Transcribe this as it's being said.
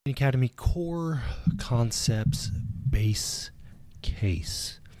Academy Core Concepts Base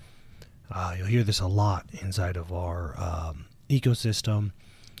Case. You'll hear this a lot inside of our ecosystem.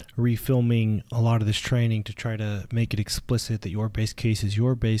 Refilming a lot of this training to try to make it explicit that your base case is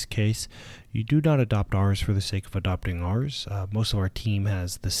your base case. You do not adopt ours for the sake of adopting ours. Most of our team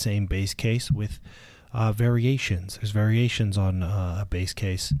has the same base case with variations. There's variations on a base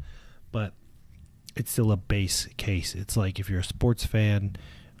case, but it's still a base case. It's like if you're a sports fan,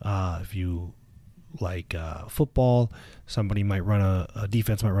 if you like football, somebody might run a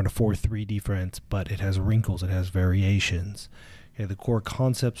defense, might run a 4-3 defense, but it has wrinkles, it has variations. Okay, the core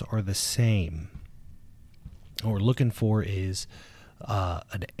concepts are the same. What we're looking for is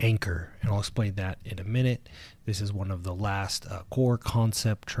an anchor, and I'll explain that in a minute. This is one of the last core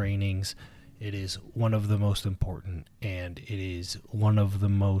concept trainings. It is one of the most important, and it is one of the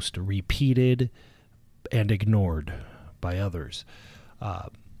most repeated and ignored by others.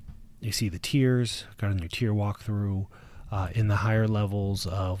 You see the tiers, got in your tier walkthrough. In the higher levels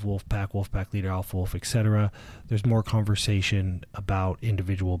of Wolfpack Leader, Alpha Wolf, etc., there's more conversation about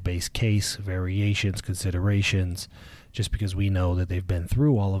individual base case, variations, considerations, just because we know that they've been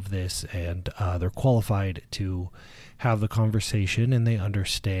through all of this and they're qualified to have the conversation, and they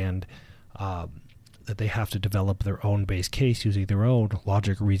understand that they have to develop their own base case using their own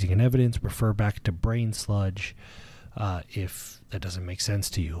logic, reasoning, and evidence. Refer back to Brain Sludge if that doesn't make sense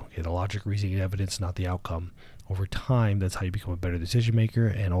to you. Okay, the logic, reasoning, and evidence, not the outcome. Over time, that's how you become a better decision maker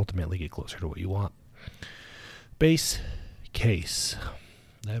and ultimately get closer to what you want. Base case.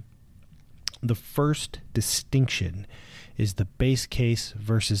 The first distinction is the base case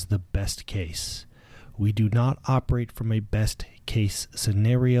versus the best case. We do not operate from a best case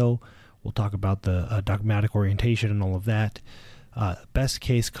scenario. We'll talk about the dogmatic orientation and all of that. Best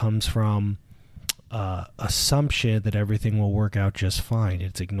case comes from assumption that everything will work out just fine.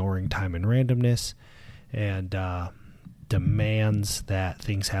 It's ignoring time and randomness, and demands that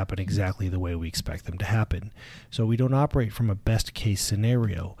things happen exactly the way we expect them to happen. So we don't operate from a best case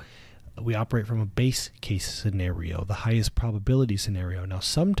scenario. We operate from a base case scenario, the highest probability scenario. Now,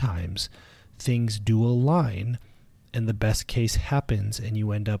 sometimes things do align and the best case happens and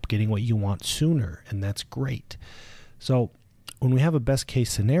you end up getting what you want sooner, and that's great. So when we have a best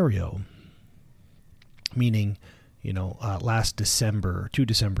case scenario, meaning last December, 2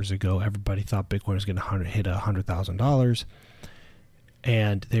 Decembers ago, everybody thought Bitcoin was going to hit $100,000,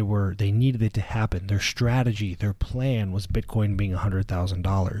 and they needed it to happen. Their strategy, their plan was Bitcoin being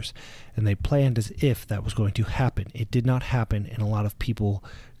 $100,000, and they planned as if that was going to happen. It did not happen, and a lot of people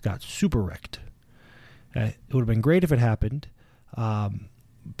got super wrecked. It would have been great if it happened,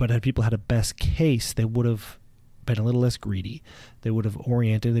 but had people had a best case, they would have been a little less greedy. They would have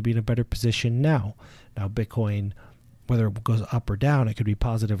oriented, they'd be in a better position now. Now, Bitcoin, whether it goes up or down, it could be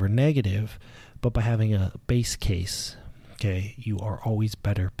positive or negative, but by having a base case, okay, you are always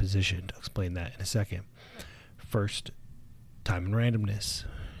better positioned. I'll explain that in a second. First, time and randomness.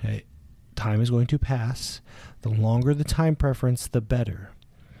 Okay? Time is going to pass. The longer the time preference, the better.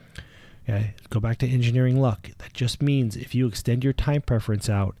 Okay? Go back to engineering luck. That just means if you extend your time preference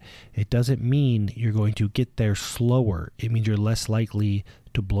out, it doesn't mean you're going to get there slower. It means you're less likely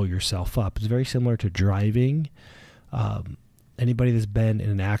to blow yourself up. It's very similar to driving. Anybody that's been in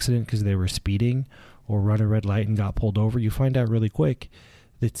an accident because they were speeding or run a red light and got pulled over, you find out really quick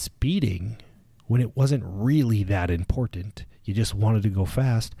that speeding, when it wasn't really that important, you just wanted to go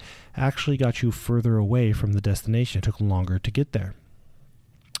fast, actually got you further away from the destination. It took longer to get there.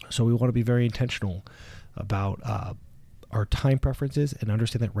 So we want to be very intentional about our time preferences and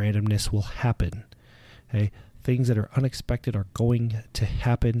understand that randomness will happen. Okay? Things that are unexpected are going to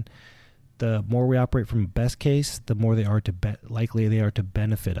happen. The more we operate from a best case, the more likely they are to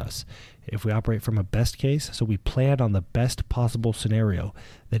benefit us. If we operate from a best case, so we plan on the best possible scenario,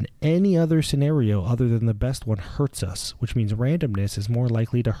 then any other scenario other than the best one hurts us, which means randomness is more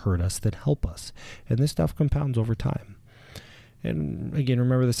likely to hurt us than help us. And this stuff compounds over time. And again,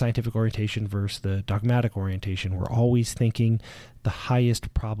 remember the scientific orientation versus the dogmatic orientation. We're always thinking the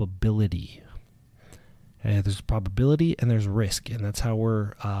highest probability. There's probability and there's risk, and that's how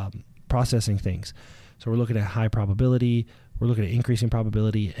we're processing things. So we're looking at high probability, we're looking at increasing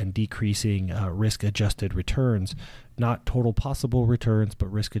probability and decreasing risk-adjusted returns, not total possible returns,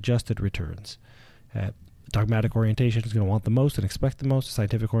 but risk-adjusted returns. Dogmatic orientation is going to want the most and expect the most.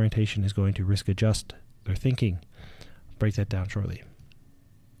 Scientific orientation is going to risk-adjust their thinking. Break that down shortly.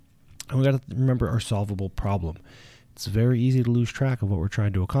 And we got to remember our solvable problem. It's very easy to lose track of what we're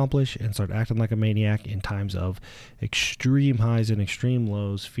trying to accomplish and start acting like a maniac in times of extreme highs and extreme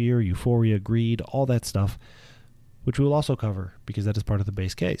lows, fear, euphoria, greed, all that stuff. which we will also cover because that is part of the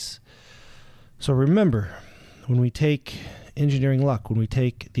base case. So remember, when we take engineering luck, when we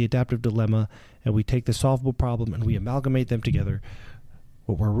take the adaptive dilemma, and we take the solvable problem and we amalgamate them together,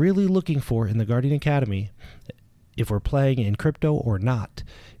 what we're really looking for in the Guardian Academy, if we're playing in crypto or not,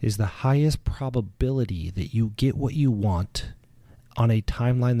 is the highest probability that you get what you want on a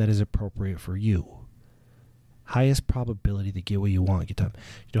timeline that is appropriate for you. Highest probability to get what you want. You don't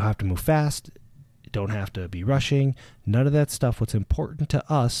have to move fast. You don't have to be rushing. None of that stuff. What's important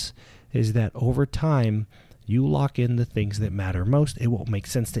to us is that over time, you lock in the things that matter most. It won't make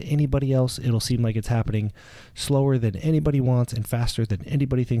sense to anybody else. It'll seem like it's happening slower than anybody wants and faster than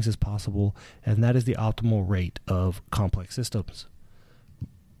anybody thinks is possible. And that is the optimal rate of complex systems.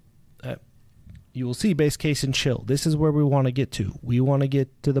 You will see base case and chill. This is where we want to get to. We want to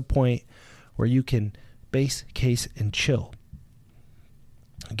get to the point where you can base case and chill.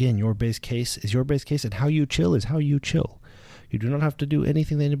 Again, your base case is your base case, and how you chill is how you chill. You do not have to do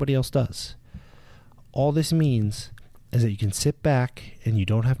anything that anybody else does. All this means is that you can sit back and you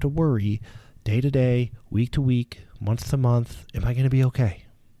don't have to worry day to day, week to week, month to month, am I going to be okay?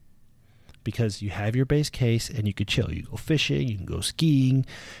 Because you have your base case and you can chill. You go fishing, you can go skiing,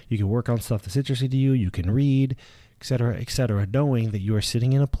 you can work on stuff that's interesting to you, you can read, etc., knowing that you are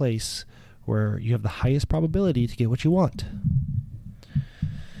sitting in a place where you have the highest probability to get what you want.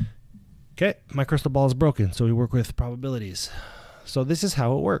 Okay, my crystal ball is broken, so we work with probabilities. So this is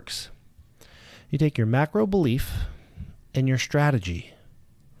how it works. You take your macro belief and your strategy,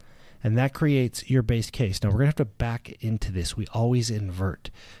 and that creates your base case. Now, we're going to have to back into this. We always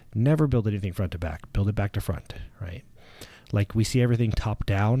invert. Never build anything front to back. Build it back to front, right? Like we see everything top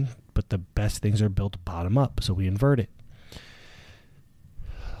down, but the best things are built bottom up, so we invert it.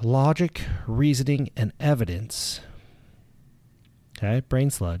 Logic, reasoning, and evidence, okay, brain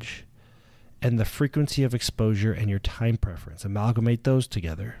sludge, and the frequency of exposure and your time preference. Amalgamate those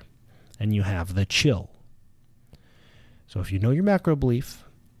together, and you have the chill. So if you know your macro belief,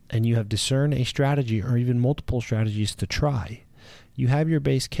 and you have discerned a strategy or even multiple strategies to try, you have your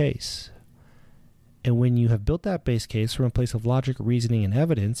base case. And when you have built that base case from a place of logic, reasoning, and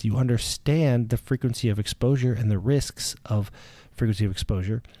evidence, you understand the frequency of exposure and the risks of frequency of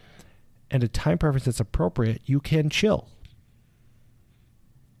exposure, and a time preference that's appropriate, you can chill.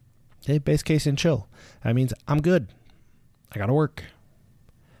 Okay, base case and chill. That means I'm good. I got to work.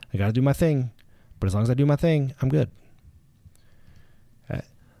 I got to do my thing. But as long as I do my thing, I'm good. Okay.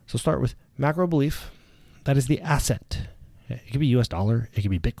 So start with macro belief. That is the asset. It could be US dollar. It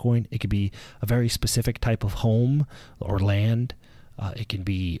could be Bitcoin. It could be a very specific type of home or land. It can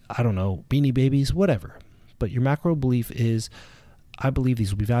be, I don't know, Beanie Babies, whatever. But your macro belief is, I believe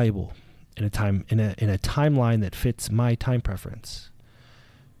these will be valuable in a timeline that fits my time preference.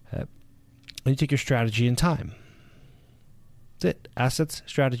 And you take your strategy and time. That's it. Assets,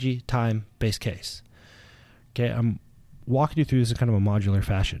 strategy, time, base case. Okay, I'm walking you through this in kind of a modular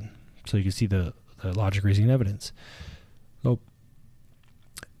fashion so you can see the logic, reasoning, and evidence. So,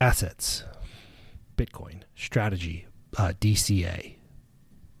 assets, Bitcoin, strategy, DCA.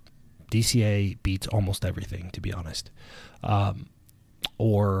 DCA beats almost everything, to be honest.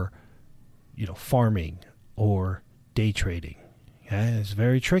 Or, farming or day trading. Okay? It's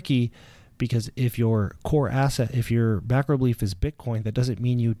very tricky because if your core asset, if your macro belief is Bitcoin, that doesn't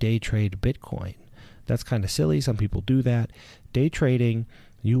mean you day trade Bitcoin. That's kind of silly. Some people do that. Day trading,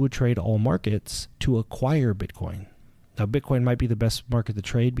 you would trade all markets to acquire Bitcoin. Now, Bitcoin might be the best market to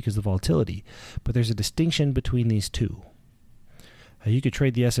trade because of volatility, but there's a distinction between these two. You could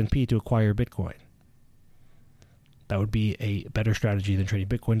trade the S&P to acquire Bitcoin. That would be a better strategy than trading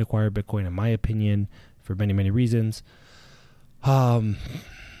Bitcoin to acquire Bitcoin, in my opinion, for many, many reasons. And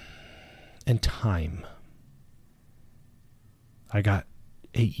time. I got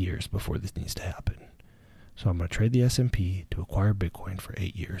 8 years before this needs to happen. So I'm going to trade the S&P to acquire Bitcoin for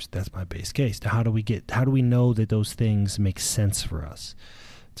 8 years. That's my base case. Now, how do we know that those things make sense for us?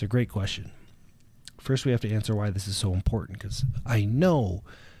 It's a great question. First, we have to answer why this is so important, because I know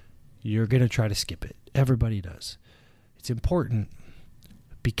you're going to try to skip it. Everybody does. It's important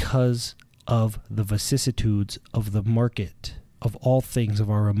because of the vicissitudes of the market, of all things, of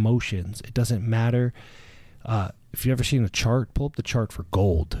our emotions. It doesn't matter. If you've ever seen a chart, pull up the chart for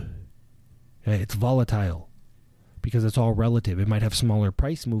gold. Okay? It's volatile because it's all relative. It might have smaller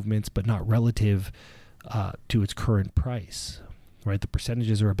price movements, but not relative to its current price. Right? The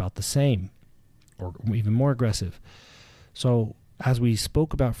percentages are about the same, or even more aggressive. So as we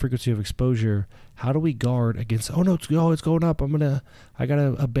spoke about frequency of exposure, how do we guard against, it's going up, I got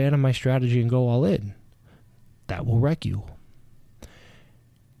to abandon my strategy and go all in? That will wreck you.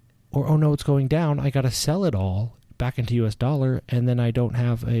 Or, it's going down, I got to sell it all back into US dollar, and then I don't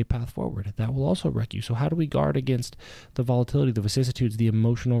have a path forward. That will also wreck you. So how do we guard against the volatility, the vicissitudes, the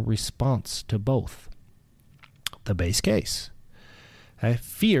emotional response to both? The base case.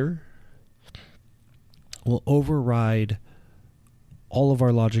 Fear will override all of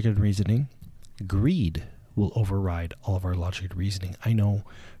our logic and reasoning. Greed will override all of our logic and reasoning. I know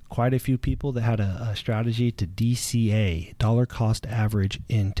quite a few people that had a strategy to DCA, dollar cost average,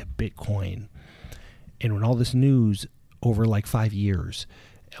 into Bitcoin. And when all this news over like 5 years,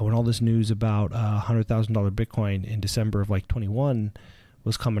 and when all this news about $100,000 Bitcoin in December of like 21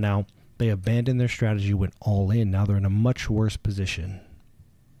 was coming out, they abandoned their strategy, went all in. Now they're in a much worse position.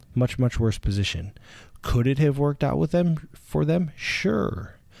 Much, much worse position. Could it have worked out with them for them?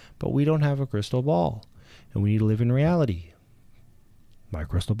 Sure. But we don't have a crystal ball, and we need to live in reality. My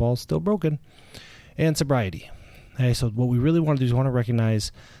crystal ball is still broken. And sobriety. Okay, so what we really want to do is want to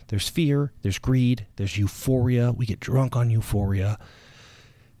recognize there's fear, there's greed, there's euphoria. We get drunk on euphoria.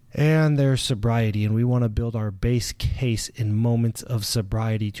 And there's sobriety, and we want to build our base case in moments of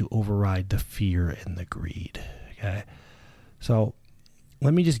sobriety to override the fear and the greed. Okay, so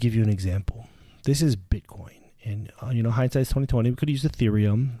let me just give you an example. This is Bitcoin, and hindsight's 2020. We could use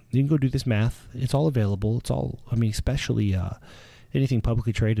Ethereum. You can go do this math. It's all available. It's all, especially anything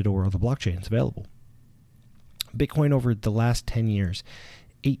publicly traded or the blockchain is available. Bitcoin over the last 10 years,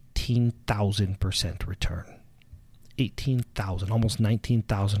 18,000% return. 18,000, almost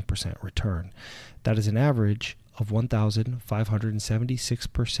 19,000% return. That is an average of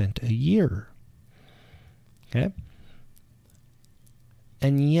 1,576% a year. Okay?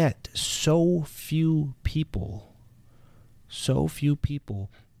 And yet, so few people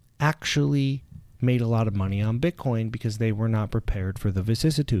actually made a lot of money on Bitcoin because they were not prepared for the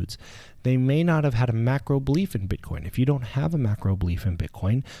vicissitudes. They may not have had a macro belief in Bitcoin. If you don't have a macro belief in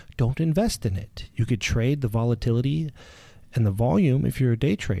Bitcoin, don't invest in it. You could trade the volatility and the volume if you're a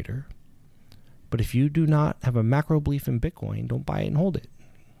day trader. But if you do not have a macro belief in Bitcoin, don't buy it and hold it.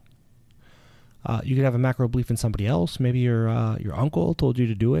 You could have a macro belief in somebody else. Maybe your uncle told you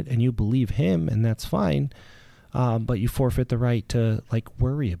to do it and you believe him, and that's fine. But you forfeit the right to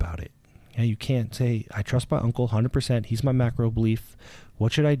worry about it. Yeah, you can't say, I trust my uncle 100%. He's my macro belief.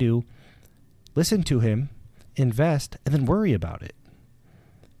 What should I do? Listen to him, invest, and then worry about it.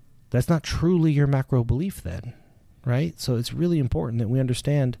 That's not truly your macro belief then, right? So it's really important that we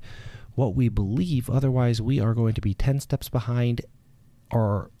understand what we believe. Otherwise, we are going to be 10 steps behind.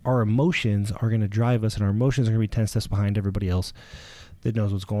 Our emotions are going to drive us, and our emotions are going to be 10 steps behind everybody else that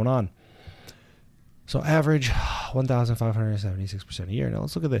knows what's going on. So average 1,576% a year. Now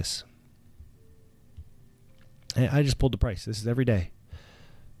let's look at this. And I just pulled the price. This is every day.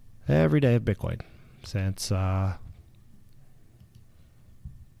 Every day of Bitcoin since July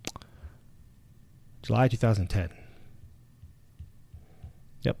 2010.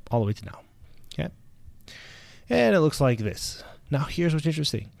 Yep, all the way to now. Okay. And it looks like this. Now, here's what's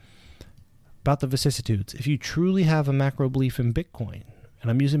interesting about the vicissitudes. If you truly have a macro belief in Bitcoin, and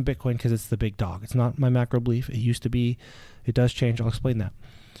I'm using Bitcoin because it's the big dog. It's not my macro belief. It used to be. It does change. I'll explain that.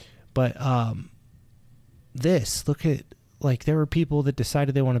 But look at, there were people that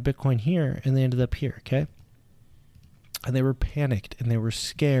decided they wanted Bitcoin here, and they ended up here, okay? And they were panicked, and they were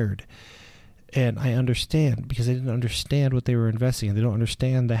scared. And I understand, because they didn't understand what they were investing in. They don't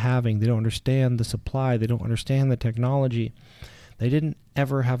understand the halving. They don't understand the supply. They don't understand the technology. They didn't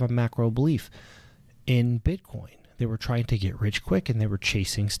ever have a macro belief in Bitcoin. They were trying to get rich quick, and they were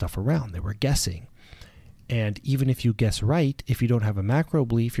chasing stuff around. They were guessing. And even if you guess right, if you don't have a macro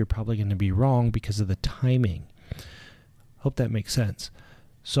belief, you're probably going to be wrong because of the timing. Hope that makes sense.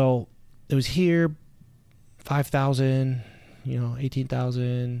 So it was here, 5,000,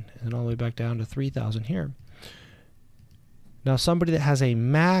 18,000, and all the way back down to 3,000 here. Now, somebody that has a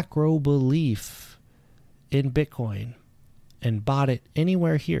macro belief in Bitcoin and bought it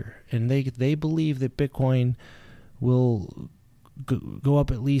anywhere here, and they believe that Bitcoin will go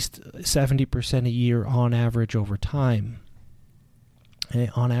up at least 70% a year on average over time.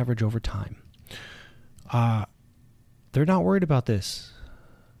 On average over time. They're not worried about this.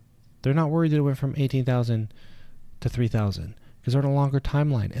 They're not worried that it went from 18,000 to 3,000 because they're on a longer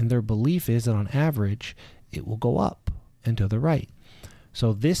timeline, and their belief is that on average it will go up and to the right.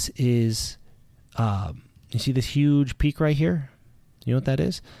 So this is, you see this huge peak right here? You know what that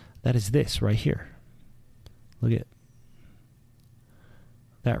is? That is this right here. Look at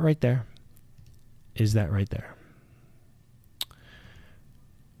that right there. Is that right there?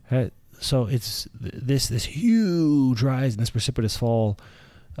 So it's this huge rise and this precipitous fall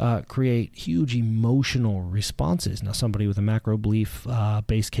create huge emotional responses. Now, somebody with a macro belief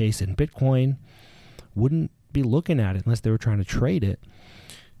base case in Bitcoin wouldn't be looking at it unless they were trying to trade it,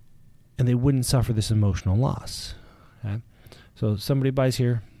 and they wouldn't suffer this emotional loss. Okay? So somebody buys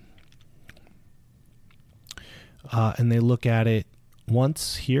here, and they look at it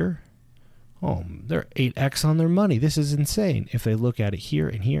once here. Oh, they're 8x on their money. This is insane. If they look at it here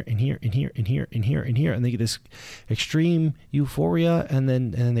and here and here and here and here and here and here, and they get this extreme euphoria, and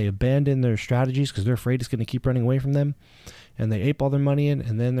then they abandon their strategies because they're afraid it's going to keep running away from them, and they ape all their money in,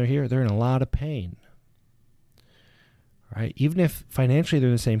 and then they're in a lot of pain. Right? Even if financially they're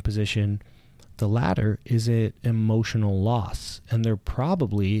in the same position, the latter is an emotional loss, and they're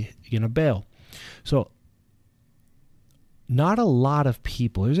probably going to bail. So not a lot of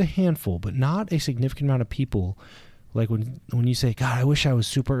people, there's a handful, but not a significant amount of people, like when you say, God, I wish I was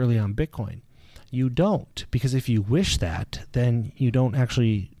super early on Bitcoin. You don't, because if you wish that, then you don't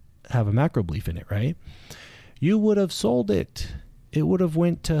actually have a macro belief in it, right? You would have sold it. It would have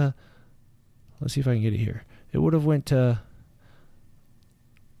went to, let's see if I can get it here. It would have went to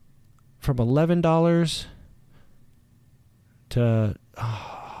from $11 to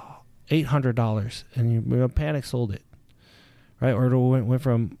 $800, and you panic sold it. Right, or it went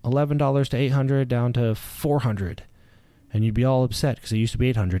from $11 to $800 down to $400, and you'd be all upset because it used to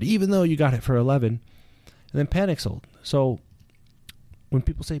be $800, even though you got it for $11, and then panic sold. So when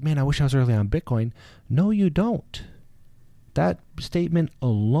people say, "Man, I wish I was early on Bitcoin," no, you don't. That statement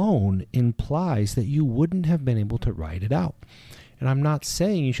alone implies that you wouldn't have been able to ride it out. And I'm not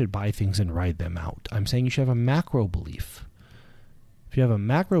saying you should buy things and ride them out. I'm saying you should have a macro belief. If you have a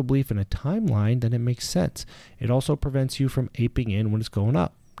macro belief in a timeline, then it makes sense. It also prevents you from aping in when it's going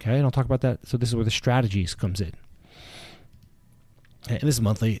up. Okay, and I'll talk about that. So this is where the strategies comes in. And this is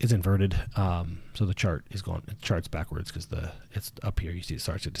monthly. It's inverted. So the chart's backwards because it's up here. You see it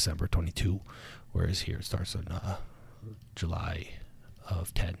starts at December 22, whereas here it starts on July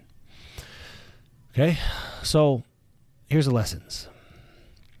of 10. Okay, so here's the lessons.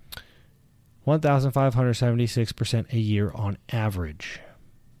 1,576% a year on average.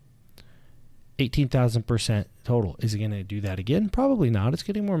 18,000% total. Is it going to do that again? Probably not. It's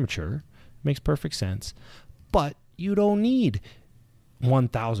getting more mature. Makes perfect sense. But you don't need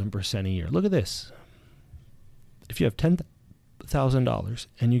 1,000% a year. Look at this. If you have $10,000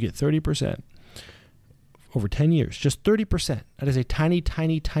 and you get 30% over 10 years, just 30%, that is a tiny,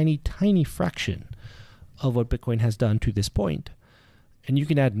 tiny, tiny, tiny fraction of what Bitcoin has done to this point. And you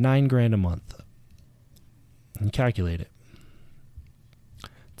can add $9,000 a month and calculate it.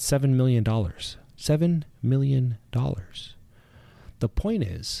 $7 million. $7 million. The point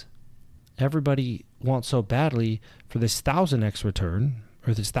is, everybody wants so badly for this 1,000x return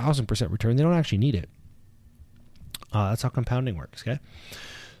or this 1,000% return. They don't actually need it. That's how compounding works. Okay,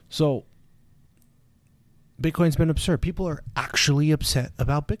 so Bitcoin's been absurd. People are actually upset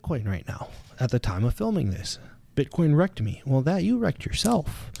about Bitcoin right now at the time of filming this. Bitcoin wrecked me. Well, that you wrecked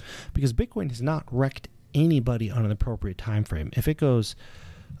yourself, because Bitcoin has not wrecked anybody on an appropriate time frame. If it goes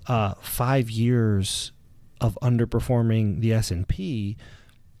 5 years of underperforming the S&P,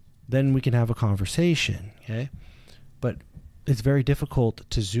 then we can have a conversation. Okay, but it's very difficult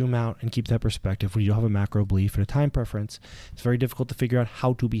to zoom out and keep that perspective when you don't have a macro belief and a time preference. It's very difficult to figure out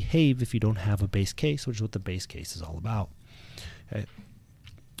how to behave if you don't have a base case, which is what the base case is all about. Okay,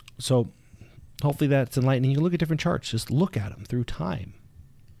 so hopefully that's enlightening. You can look at different charts. Just look at them through time.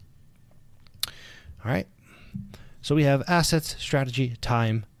 All right. So we have assets, strategy,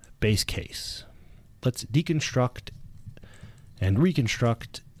 time, base case. Let's deconstruct and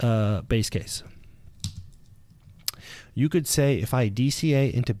reconstruct base case. You could say if I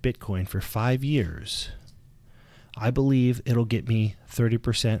DCA into Bitcoin for 5 years, I believe it'll get me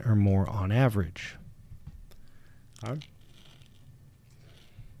 30% or more on average. All right.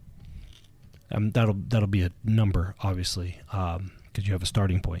 That'll be a number, obviously, because you have a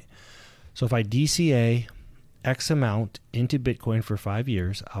starting point. So if I DCA X amount into Bitcoin for 5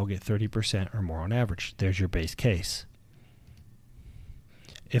 years, I'll get 30% or more on average. There's your base case.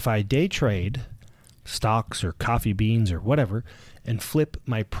 If I day trade stocks or coffee beans or whatever and flip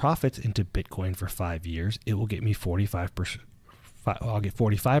my profits into Bitcoin for 5 years, it will get me 45%. I'll get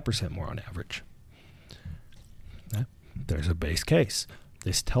 45% more on average. Okay? There's a base case.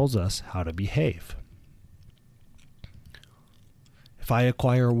 This tells us how to behave. If I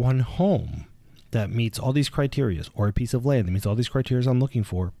acquire one home that meets all these criteria, or a piece of land that meets all these criteria I'm looking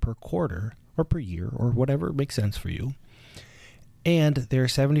for per quarter or per year or whatever makes sense for you, and they're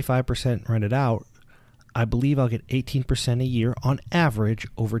 75% rented out, I believe I'll get 18% a year on average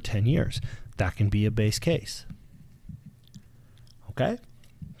over 10 years. That can be a base case. Okay?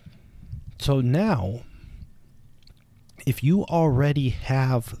 So now, if you already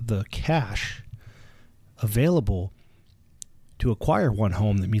have the cash available to acquire one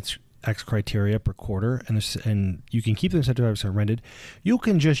home that meets X criteria per quarter, and you can keep them 75% rented, you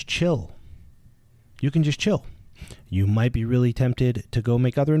can just chill. You can just chill. You might be really tempted to go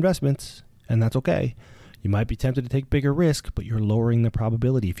make other investments, and that's okay. You might be tempted to take bigger risk, but you're lowering the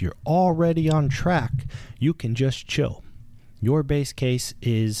probability. If you're already on track, you can just chill. Your base case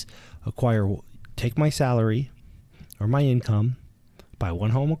is take my salary or my income, buy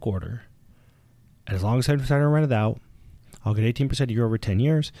one home a quarter, and as long as 70% are rented out, I'll get 18% a year over 10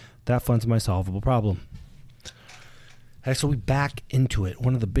 years. That funds my solvable problem. Okay, so we back into it.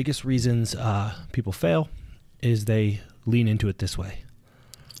 One of the biggest reasons people fail is they lean into it this way.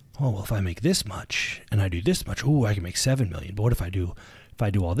 Oh, well, if I make this much and I do this much, I can make 7 million. But what if I do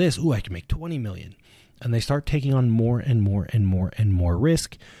all this? I can make 20 million. And they start taking on more and more and more and more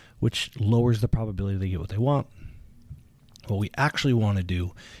risk, which lowers the probability they get what they want. What we actually want to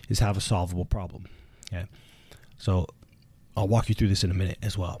do is have a solvable problem. Okay, so I'll walk you through this in a minute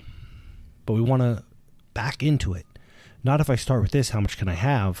as well. But we want to back into it. Not if I start with this, how much can I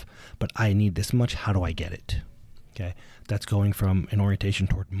have? But I need this much, how do I get it? Okay, that's going from an orientation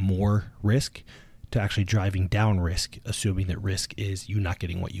toward more risk to actually driving down risk, assuming that risk is you not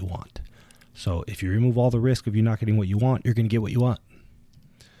getting what you want. So if you remove all the risk of you not getting what you want, you're going to get what you want.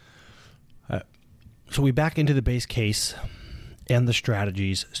 So we back into the base case and the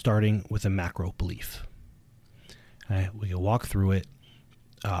strategies, starting with a macro belief. Okay, we can walk through it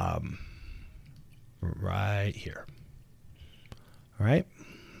right here. All right.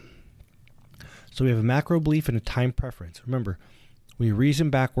 So we have a macro belief and a time preference. Remember, we reason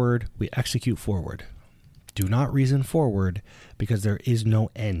backward, we execute forward. Do not reason forward because there is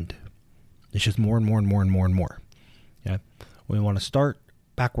no end. It's just more and more and more and more and more. Yeah. We want to start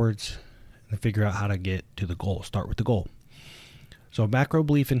backwards and figure out how to get to the goal. Start with the goal. So macro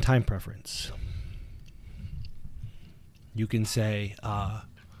belief and time preference. You can say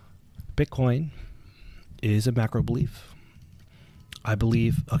Bitcoin is a macro belief. I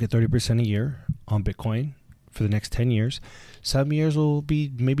believe I'll get 30% a year on Bitcoin for the next 10 years. Some years will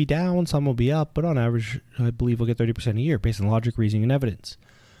be maybe down, some will be up, but on average, I believe we'll get 30% a year based on logic, reasoning, and evidence.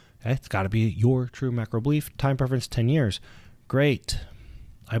 Okay? It's got to be your true macro belief. Time preference, 10 years. Great.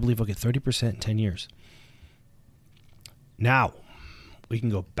 I believe I'll get 30% in 10 years. Now, we can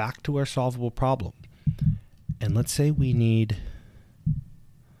go back to our solvable problem. And let's say we need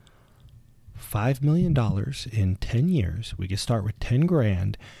 $5 million in 10 years. We can start with 10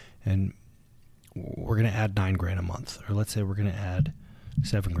 grand and we're going to add 9 grand a month. Or let's say we're going to add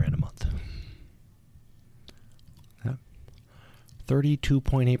 7 grand a month. Okay.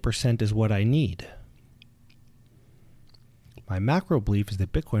 32.8% is what I need. My macro belief is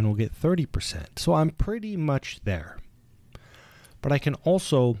that Bitcoin will get 30%. So I'm pretty much there. But I can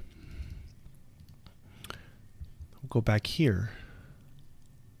also go back here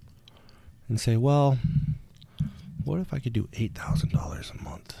and say, well, what if I could do $8,000 a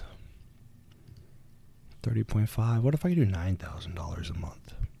month? 30.5. What if I could do $9,000 a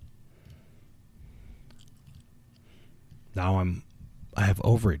month? Now I have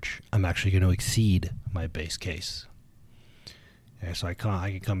overage. I'm actually going to exceed my base case. Okay, so I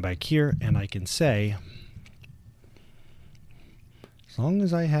can come back here and I can say, as long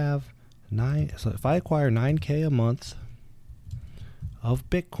as I have so if I acquire 9K a month of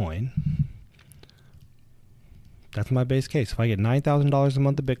Bitcoin, that's my base case. If I get $9,000 a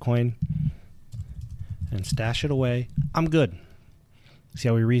month of Bitcoin and stash it away, I'm good. See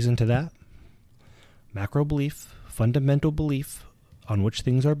how we reason to that? Macro belief, fundamental belief on which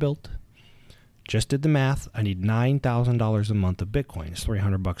things are built. Just did the math. I need $9,000 a month of Bitcoin. It's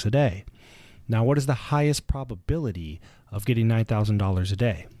 $300 a day. Now, what is the highest probability of getting $9,000 a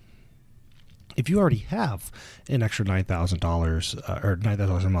day? If you already have an extra $9,000 or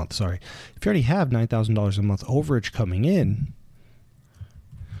 $9,000 a month, sorry. If you already have $9,000 a month overage coming in,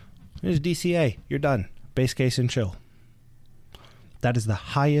 there's DCA. You're done. Base case and chill. That is the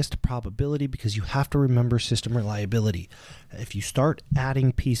highest probability because you have to remember system reliability. If you start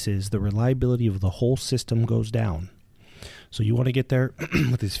adding pieces, the reliability of the whole system goes down. So you want to get there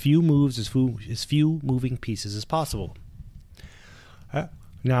with as few moves, as few moving pieces as possible.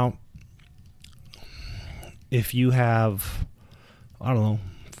 Now, if you have,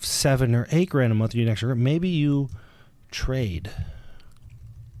 7 or 8 grand a month, you need extra, maybe you trade.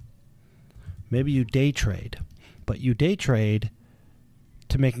 Maybe you day trade. But you day trade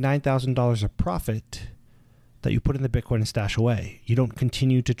to make $9,000 of profit that you put in the Bitcoin and stash away. You don't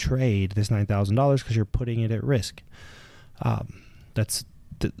continue to trade this $9,000 because you're putting it at risk. That's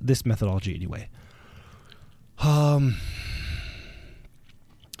this methodology anyway.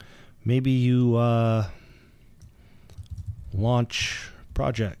 Maybe you launch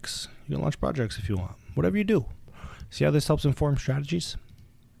projects. You can launch projects if you want. Whatever you do. See how this helps inform strategies?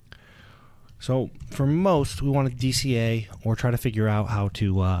 So for most, we want to DCA or try to figure out how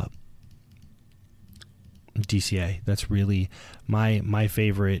to DCA. That's really my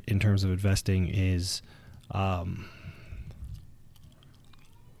favorite in terms of investing is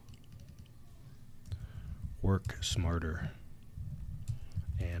work smarter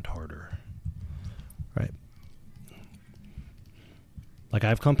and harder. Right? Like I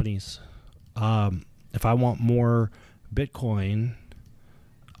have companies. If I want more Bitcoin,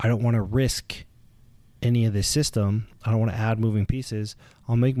 I don't want to risk any of this system. I don't want to add moving pieces.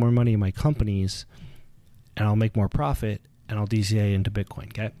 I'll make more money in my companies and I'll make more profit and I'll DCA into Bitcoin.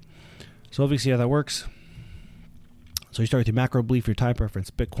 Okay. So if you see how that works. So you start with your macro belief, your time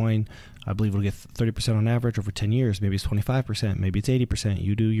preference, Bitcoin. I believe it'll get 30% on average over 10 years. Maybe it's 25%. Maybe it's 80%.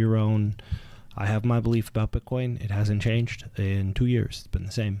 You do your own. I have my belief about Bitcoin. It hasn't changed in 2 years. It's been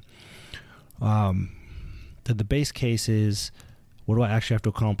the same. The base case is, what do I actually have to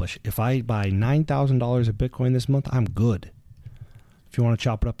accomplish? If I buy $9,000 of Bitcoin this month, I'm good. If you want to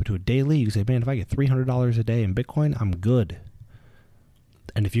chop it up into a daily, you can say, man, if I get $300 a day in Bitcoin, I'm good.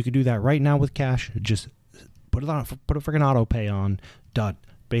 And if you could do that right now with cash, just put a freaking auto pay on, done.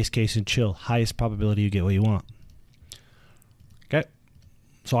 Base case and chill. Highest probability you get what you want. Okay.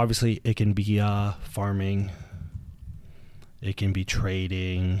 So obviously it can be farming. It can be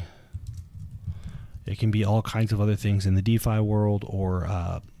trading. It can be all kinds of other things in the DeFi world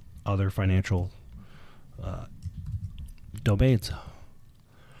or other financial domains.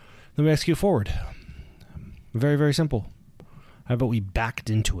 Let me execute forward. Very, very simple. How about we backed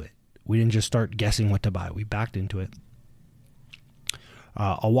into it? We didn't just start guessing what to buy. We backed into it.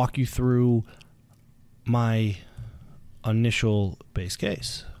 I'll walk you through my initial base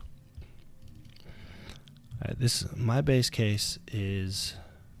case. My base case is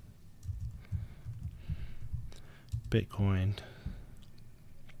Bitcoin.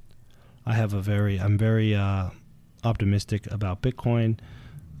 I'm very optimistic about Bitcoin.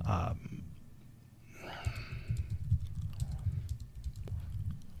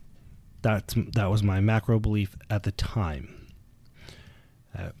 That was my macro belief at the time.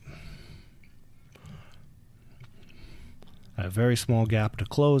 A very small gap to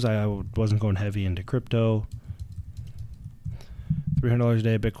close. I wasn't going heavy into crypto. $300 a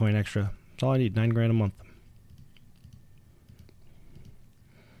day, Bitcoin extra. That's all I need. $9,000 a month.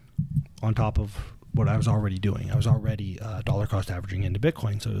 On top of what I was already doing. I was already dollar cost averaging into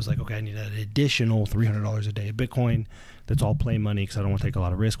Bitcoin. So it was like, okay, I need an additional $300 a day of Bitcoin. That's all play money because I don't want to take a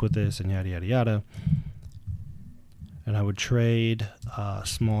lot of risk with this and yada, yada, yada. And I would trade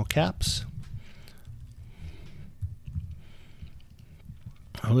small caps.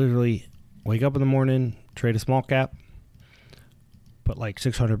 I literally wake up in the morning, trade a small cap, put like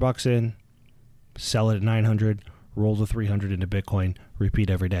 $600 in, sell it at 900, roll the 300 into Bitcoin,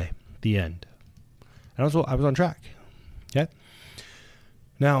 repeat every day. The end. And also, I was on track. Okay.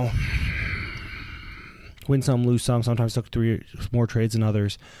 Now, win some, lose some. Sometimes took 3 more trades than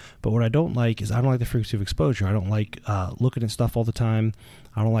others. But what I don't like is I don't like the frequency of exposure. I don't like looking at stuff all the time.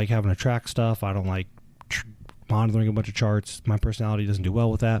 I don't like having to track stuff. I don't like monitoring a bunch of charts. My personality doesn't do well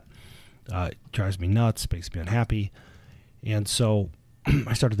with that. It drives me nuts, makes me unhappy. And so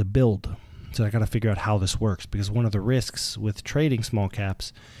I started to build. So I got to figure out how this works, because one of the risks with trading small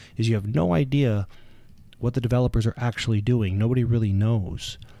caps is you have no idea what the developers are actually doing. Nobody really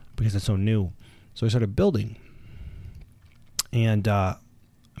knows because it's so new. So I started building and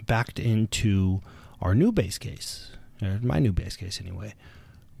backed into our new base case, my new base case anyway,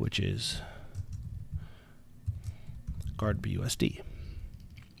 which is Guard BUSD.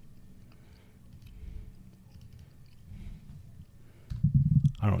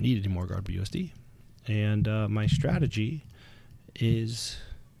 I don't need any more Guard BUSD. And my strategy is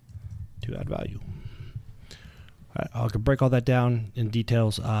to add value. All right, I'll break all that down in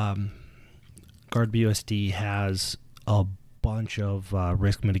details. Guard BUSD has a bunch of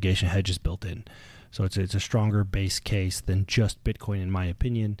risk mitigation hedges built in. So it's a stronger base case than just Bitcoin, in my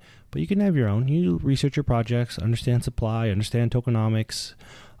opinion. But you can have your own. You research your projects, understand supply, understand tokenomics.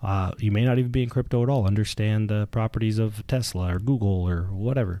 You may not even be in crypto at all. Understand the properties of Tesla or Google or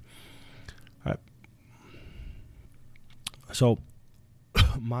whatever. All right. So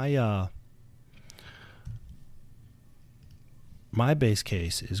my base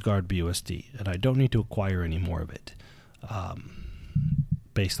case is Guard BUSD, and I don't need to acquire any more of it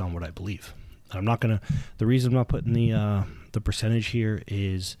based on what I believe. I'm not going to... The reason I'm not putting the percentage here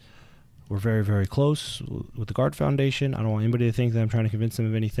is we're very, very close with the Guard Foundation. I don't want anybody to think that I'm trying to convince them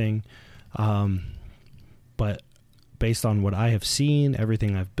of anything. But based on what I have seen,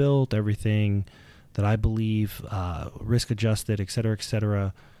 everything I've built, everything that I believe, risk adjusted, et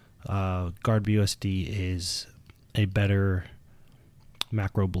cetera, Guard BUSD is a better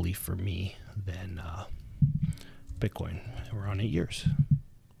macro belief for me than Bitcoin. We're on 8 years.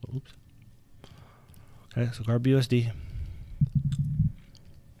 Oops. Okay, so Guard BUSD,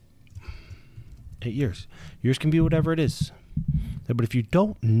 8 years. Yours can be whatever it is. But if you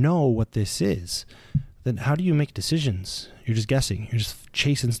don't know what this is, then how do you make decisions? You're just guessing. You're just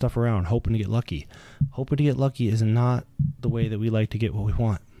chasing stuff around, hoping to get lucky. Hoping to get lucky is not the way that we like to get what we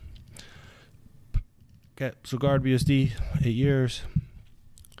want. Okay, so Guard BUSD, 8 years.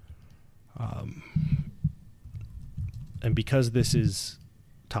 And because this is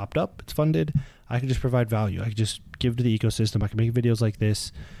topped up, it's funded, I can just provide value. I can just give to the ecosystem. I can make videos like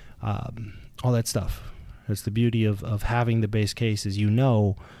this, all that stuff. That's the beauty of having the base case is,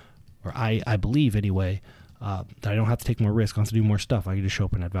 or I believe anyway, that I don't have to take more risk. I don't have to do more stuff. I can just show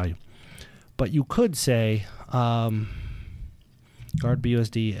up and add value. But you could say, Guard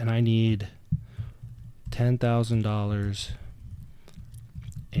BUSD, and I need $10,000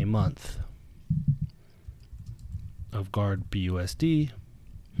 a month of Guard BUSD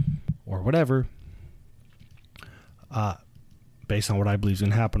or whatever, based on what I believe is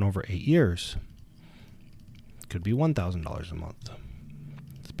going to happen over 8 years. Could be $1,000 a month.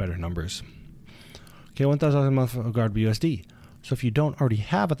 It's better numbers. Okay, $1,000 a month of Guard BUSD. So if you don't already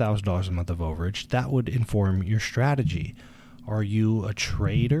have $1,000 a month of overage, that would inform your strategy. Are you a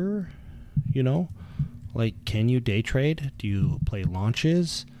trader? Like, can you day trade? Do you play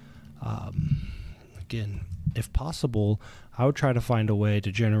launches? Again, if possible, I would try to find a way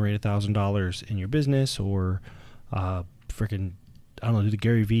to generate $1,000 in your business, or do the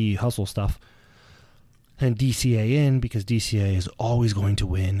Gary V hustle stuff and DCA in, because DCA is always going to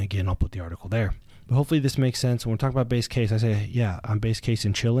win. Again, I'll put the article there. But hopefully this makes sense. When we're talking about base case, I say, yeah, I'm base case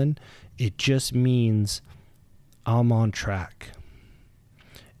and chilling. It just means I'm on track.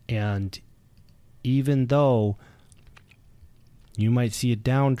 And even though you might see a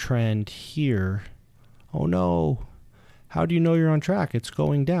downtrend here, oh no, how do you know you're on track? It's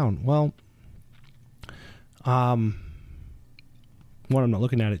going down. Well, one, I'm not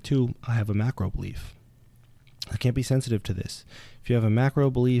looking at it. Two, I have a macro belief. I can't be sensitive to this. If you have a macro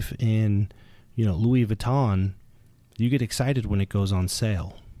belief in, Louis Vuitton, you get excited when it goes on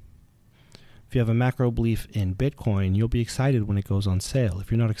sale. If you have a macro belief in Bitcoin, you'll be excited when it goes on sale. If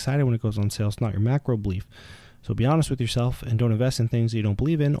you're not excited when it goes on sale, it's not your macro belief. So be honest with yourself and don't invest in things that you don't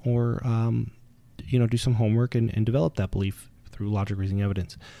believe in, or, do some homework and develop that belief through logic, reasoning,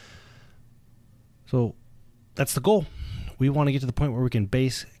 evidence. So that's the goal. We want to get to the point where we can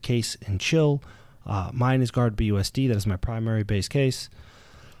base case and chill. Mine is Guard BUSD. That is my primary base case.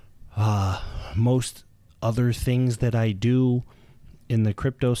 Most other things that I do in the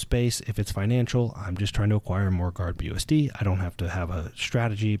crypto space, if it's financial, I'm just trying to acquire more Guard BUSD. I don't have to have a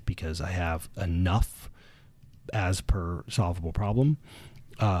strategy because I have enough as per solvable problem.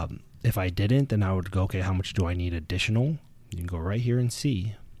 If I didn't, then I would go, okay, how much do I need additional? You can go right here and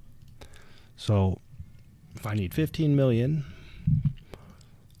see. So if I need 15 million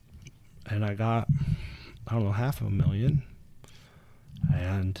and I got, $500,000,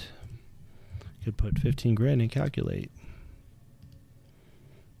 and could put 15 grand and calculate.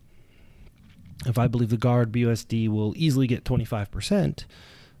 If I believe the Guard BUSD will easily get 25%,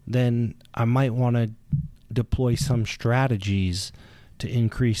 then I might want to deploy some strategies to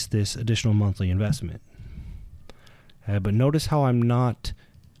increase this additional monthly investment. But notice how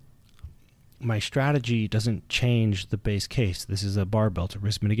my strategy doesn't change the base case. This is a barbell. It's a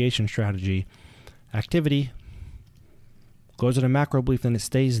risk mitigation strategy. Activity goes in a macro belief, then it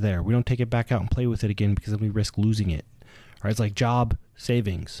stays there. We don't take it back out and play with it again, because then we risk losing it. All right, it's like job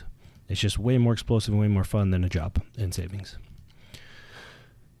savings. It's just way more explosive and way more fun than a job and savings.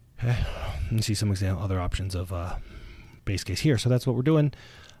 Okay, let me see some other options of base case here. So that's what we're doing,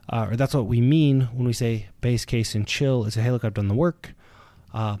 or that's what we mean when we say base case and chill. Is, hey, look, I've done the work.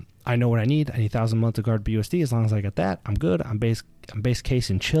 I know what I need. I need 1,000 months of Guard BUSD. As long as I get that, I'm good. I'm base case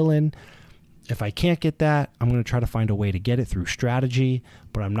and chilling. If I can't get that, I'm going to try to find a way to get it through strategy,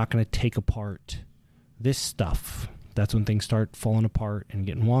 but I'm not going to take apart this stuff. That's when things start falling apart and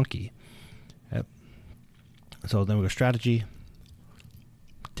getting wonky. Yep. So then we go strategy,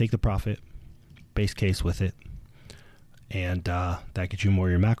 take the profit, base case with it, and that gets you more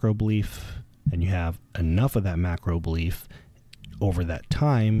your macro belief, and you have enough of that macro belief over that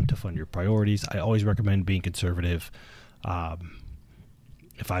time to fund your priorities. I always recommend being conservative.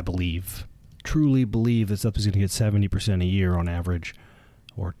 If I truly believe that stuff is going to get 70% a year on average,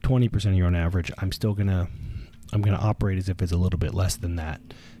 or 20% a year on average, I'm still going to I'm going to operate as if it's a little bit less than that,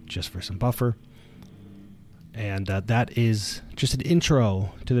 just for some buffer. And that is just an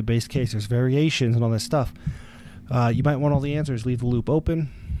intro to the base case. There's variations and all that stuff. You might want all the answers. Leave the loop open.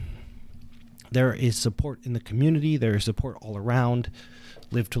 There is support in the community. There is support all around.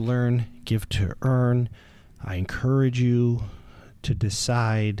 Live to learn, give to earn. I encourage you to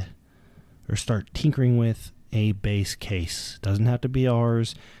decide or start tinkering with a base case. Doesn't have to be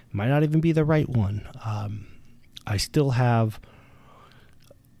ours. Might not even be the right one. I still have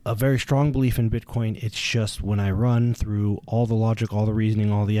a very strong belief in Bitcoin. It's just when I run through all the logic, all the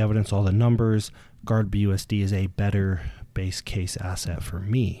reasoning, all the evidence, all the numbers, Guard BUSD is a better base case asset for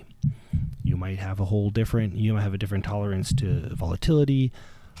me. You might have you might have a different tolerance to volatility,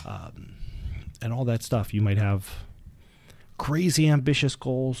 and all that stuff. You might have crazy ambitious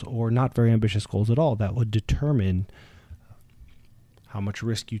goals or not very ambitious goals at all. That would determine how much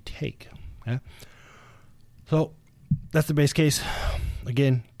risk you take. Okay? So that's the base case.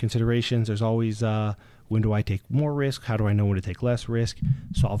 Again, considerations. There's always when do I take more risk? How do I know when to take less risk?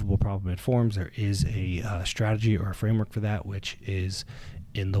 Solvable problem informs. There is a strategy or a framework for that, which is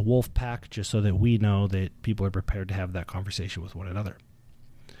in the Wolf Pack, just so that we know that people are prepared to have that conversation with one another.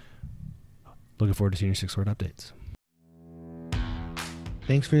 Looking forward to seeing your 6 Word updates.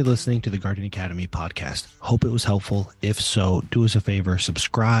 Thanks for listening to the Guardian Academy podcast. Hope it was helpful. If so, do us a favor,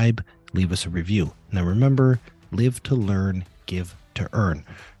 subscribe, leave us a review. Now remember, live to learn, give to earn.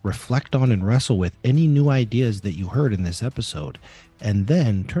 Reflect on and wrestle with any new ideas that you heard in this episode, and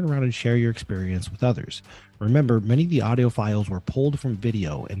then turn around and share your experience with others. Remember, many of the audio files were pulled from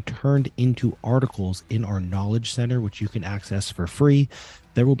video and turned into articles in our Knowledge Center, which you can access for free.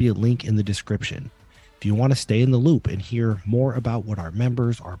 There will be a link in the description. If you want to stay in the loop and hear more about what our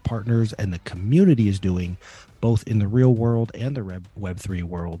members, our partners, and the community is doing, both in the real world and the Web3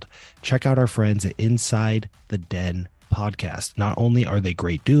 world, check out our friends at Inside the Den podcast. Not only are they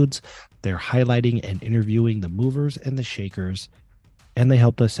great dudes, they're highlighting and interviewing the movers and the shakers, and they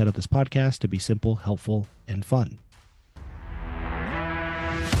helped us set up this podcast to be simple, helpful, and fun.